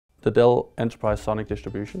The Dell Enterprise SONiC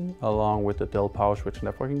distribution, along with the Dell PowerSwitch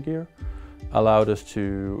networking gear, allowed us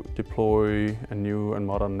to deploy a new and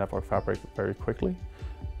modern network fabric very quickly.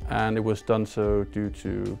 And it was done so due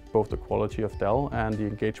to both the quality of Dell and the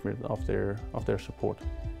engagement of their support.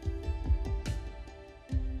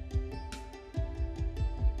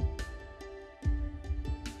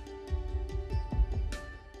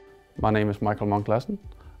 My name is Michael Monk-Lassen.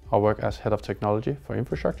 I work as Head of Technology for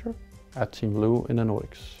Infrastructure at Team Blue in the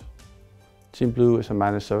Nordics. Team Blue is a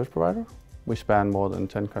managed service provider. We span more than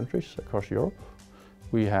 10 countries across Europe.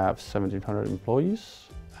 We have 1,700 employees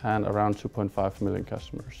and around 2.5 million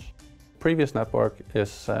customers. Previous network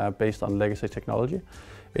is based on legacy technology.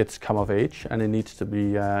 It's come of age and it needs to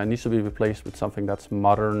be replaced with something that's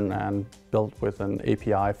modern and built with an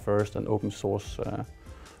API first and open source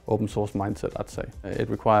mindset, I'd say. It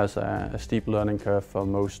requires a steep learning curve for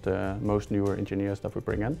most newer engineers that we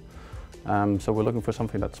bring in. So we're looking for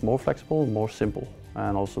something that's more flexible, more simple,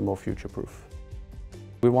 and also more future-proof.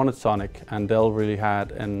 We wanted SONiC, and Dell really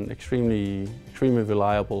had an extremely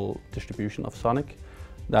reliable distribution of SONiC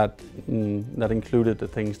that included the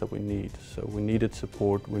things that we need. So we needed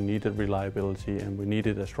support, we needed reliability, and we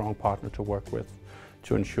needed a strong partner to work with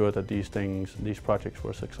to ensure that these projects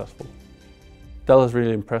were successful. Dell has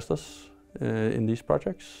really impressed us in these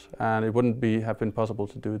projects, and it wouldn't have been possible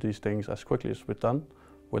to do these things as quickly as we've done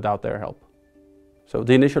without their help. So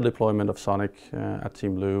the initial deployment of SONiC at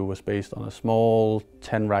Team Blue was based on a small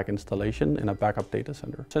 10-rack installation in a backup data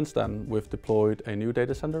center. Since then, we've deployed a new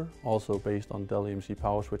data center, also based on Dell EMC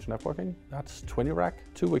PowerSwitch networking. That's 20 rack.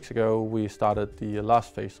 2 weeks ago, we started the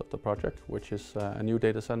last phase of the project, which is a new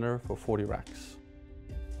data center for 40 racks.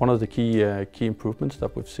 One of the key improvements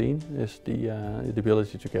that we've seen is the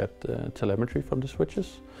ability to get telemetry from the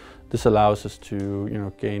switches. This allows us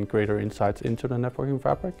to gain greater insights into the networking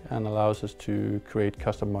fabric and allows us to create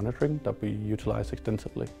custom monitoring that we utilize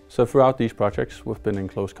extensively. So throughout these projects, we've been in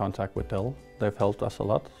close contact with Dell. They've helped us a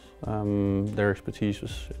lot. Their expertise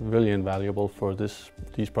was really invaluable for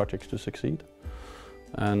these projects to succeed.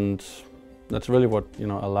 And that's really what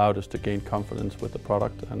allowed us to gain confidence with the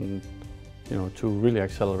product and to really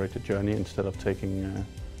accelerate the journey. Instead of taking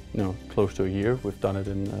close to a year, we've done it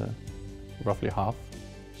in roughly half.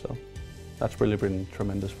 So that's really been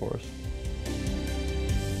tremendous for us.